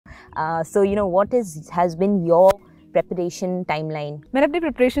So, what has been your preparation timeline? मैंने अपनी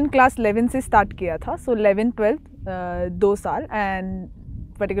preparation class 11 से start किया था, so 11 12 2 साल, and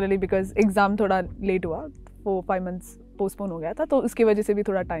particularly because exam थोड़ा late हुआ, 4-5 months postpone हो गया था, तो उसकी वजह से भी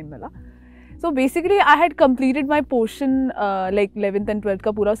थोड़ा time मिला. So basically I had completed my portion like 11th and 12th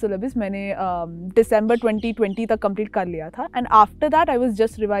का पूरा syllabus मैंने December 2020 तक complete कर लिया था, and after that I was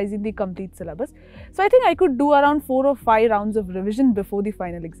just revising the complete syllabus. So I think I could do around 4 or 5 rounds of revision before the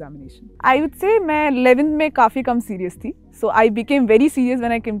final examination. I would say मैं 11th में काफ़ी कम serious थी, so I became very serious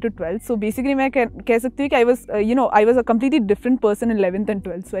when I came to 12th. So basically मैं कह सकती हूँ कि I was a completely different person in 11th and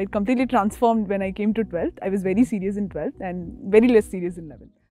 12th. So I completely transformed when I came to 12th. I was very serious in 12th and very less serious in 11th.